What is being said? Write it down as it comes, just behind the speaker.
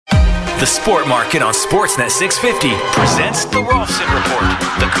The Sport Market on Sportsnet 650 presents the Rolfsen Report,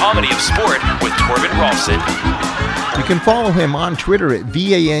 the comedy of sport with Torben Rolfsen. You can follow him on Twitter at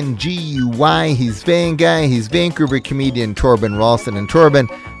VANGUY. He's Van Guy. He's Vancouver comedian Torben Rolfsen. And Torben,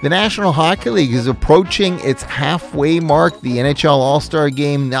 the National Hockey League is approaching its halfway mark. The NHL All-Star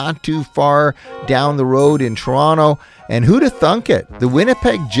Game not too far down the road in Toronto. And who'd have thunk it? The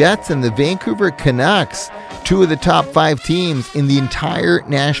Winnipeg Jets and the Vancouver Canucks, two of the top 5 teams in the entire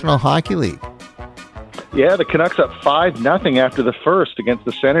National Hockey League. Yeah, the Canucks up 5-0 after the first against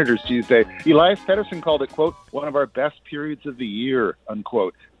the Senators Tuesday. Elias Pettersson called it, quote, one of our best periods of the year,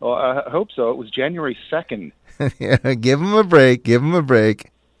 unquote. Well, I hope so. It was January 2nd. Yeah, give him a break. Give him a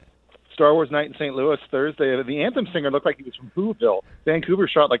break. Star Wars night in St. Louis Thursday. The anthem singer looked like he was from Whoville. Vancouver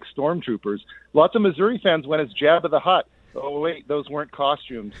shot like stormtroopers. Lots of Missouri fans went as Jabba the Hutt. Oh, wait, those weren't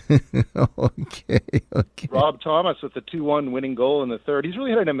costumes. Okay. Rob Thomas with the 2-1 winning goal in the third. He's really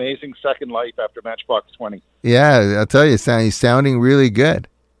had an amazing second life after Matchbox 20. Yeah, I'll tell you, he's sounding really good.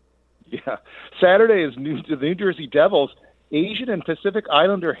 Yeah. Saturday is the New Jersey Devils Asian and Pacific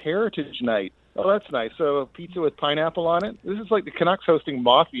Islander Heritage Night. Oh, that's nice. So pizza with pineapple on it? This is like the Canucks hosting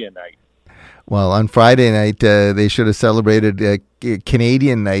Mafia Night. Well, on Friday night, they should have celebrated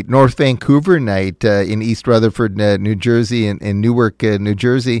Canadian night, North Vancouver night in East Rutherford, New Jersey, and Newark, New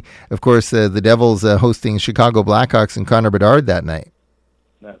Jersey. Of course, the Devils hosting Chicago Blackhawks and Connor Bedard that night.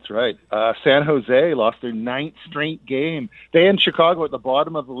 That's right. San Jose lost their 9th straight game. They and Chicago at the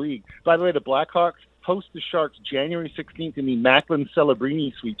bottom of the league. By the way, the Blackhawks host the Sharks January 16th in the Macklin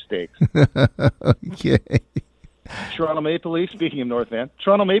Celebrini sweepstakes. Okay. Toronto Maple Leafs, speaking of North Van,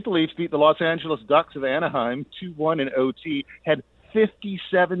 Toronto Maple Leafs beat the Los Angeles Ducks of Anaheim 2-1 in OT, had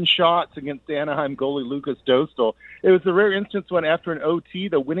 57 shots against the Anaheim goalie Lucas Dostal. It was the rare instance when after an OT,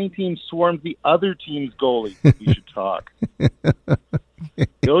 the winning team swarmed the other team's goalie. We should talk.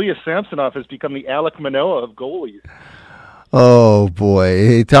 Ilya Samsonov has become the Alek Manoah of goalies. Oh, boy.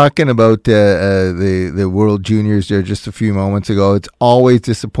 Hey, talking about the World Juniors there just a few moments ago, it's always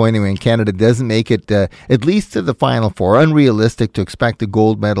disappointing when Canada doesn't make it at least to the Final Four. Unrealistic to expect a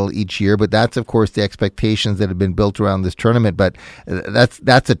gold medal each year, but that's, of course, the expectations that have been built around this tournament. But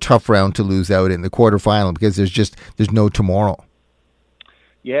that's a tough round to lose out in the quarterfinal because there's no tomorrow.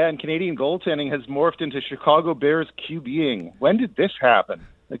 Yeah, and Canadian goaltending has morphed into Chicago Bears QBing. When did this happen?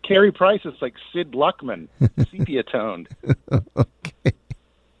 Carey Price is like Sid Luckman, sepia-toned. Okay.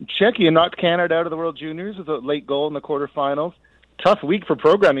 Czechia knocked Canada out of the World Juniors with a late goal in the quarterfinals. Tough week for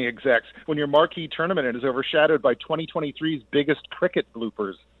programming execs when your marquee tournament is overshadowed by 2023's biggest cricket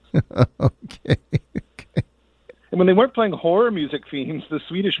bloopers. Okay. And when they weren't playing horror music themes, the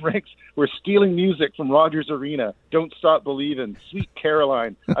Swedish ranks were stealing music from Rogers Arena. Don't Stop Believin', Sweet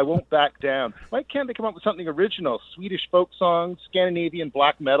Caroline, I Won't Back Down. Why can't they come up with something original? Swedish folk songs, Scandinavian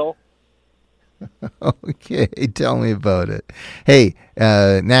black metal? Okay, tell me about it. Hey,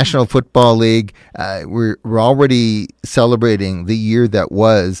 National Football League, we're already celebrating the year that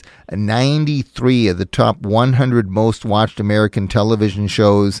was. 93 of the top 100 most watched American television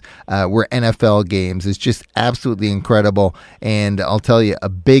shows were NFL games. It's just absolutely incredible. And I'll tell you, a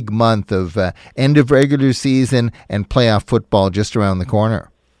big month of end of regular season and playoff football just around the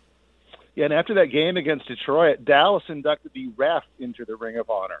corner. Yeah, and after that game against Detroit, Dallas inducted the ref into the Ring of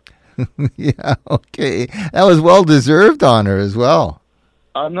Honor. Yeah, okay. That was well-deserved honor as well.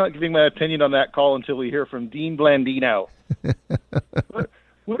 I'm not giving my opinion on that call until we hear from Dean Blandino.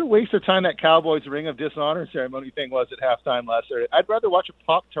 What a waste of time that Cowboys Ring of Dishonor ceremony thing was at halftime last Saturday. I'd rather watch a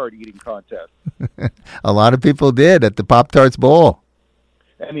Pop-Tart eating contest. A lot of people did at the Pop-Tarts Bowl.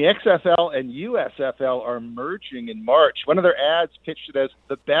 And the XFL and USFL are merging in March. One of their ads pitched it as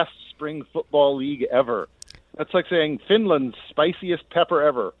the best spring football league ever. That's like saying Finland's spiciest pepper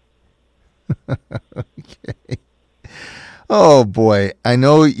ever. Okay. Oh, boy. I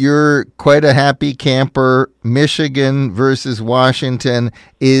know you're quite a happy camper. Michigan versus Washington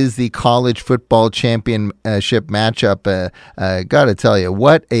is the college football championship matchup. Got to tell you,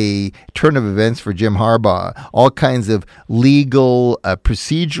 what a turn of events for Jim Harbaugh. All kinds of legal,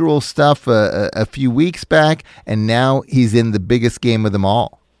 procedural stuff a few weeks back, and now he's in the biggest game of them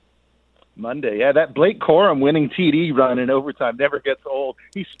all. Monday. Yeah, that Blake Corum winning TD run in overtime never gets old.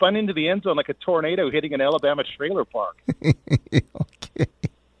 He spun into the end zone like a tornado hitting an Alabama trailer park. Okay.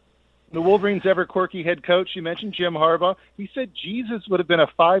 The Wolverines' ever quirky head coach, you mentioned Jim Harbaugh. He said Jesus would have been a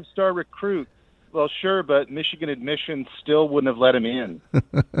 5-star recruit. Well, sure, but Michigan admissions still wouldn't have let him in.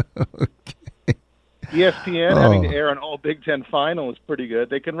 Okay. ESPN having to air an all Big Ten final is pretty good.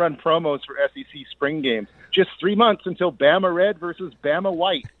 They can run promos for SEC spring games. Just 3 months until Bama Red versus Bama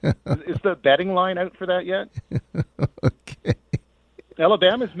White. Is the betting line out for that yet? Okay.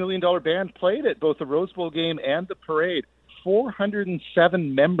 Alabama's $1 million band played at both the Rose Bowl game and the parade.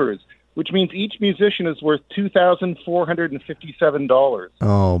 407 members, which means each musician is worth $2,457.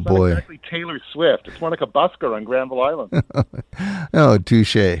 Oh, it's boy. Not exactly Taylor Swift. It's more like a busker on Granville Island. Oh,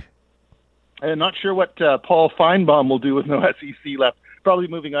 touche. I'm not sure what Paul Feinbaum will do with no SEC left. Probably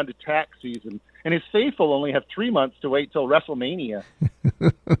moving on to tax season. And his faithful only have 3 months to wait till WrestleMania.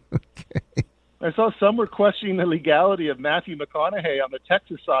 Okay. I saw some were questioning the legality of Matthew McConaughey on the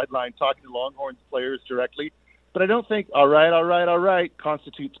Texas sideline talking to Longhorns players directly. But I don't think, all right,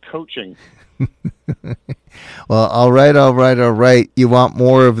 constitutes coaching. Well, all right. You want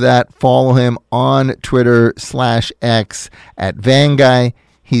more of that? Follow him on Twitter/X at VanGuy.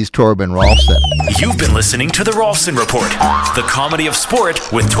 He's Torben Rolfsen. You've been listening to The Rolfsen Report, the comedy of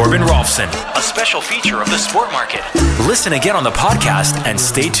sport with Torben Rolfsen, a special feature of the Sport Market. Listen again on the podcast and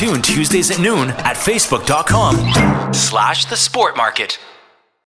stay tuned Tuesdays at noon at facebook.com/The Sport Market.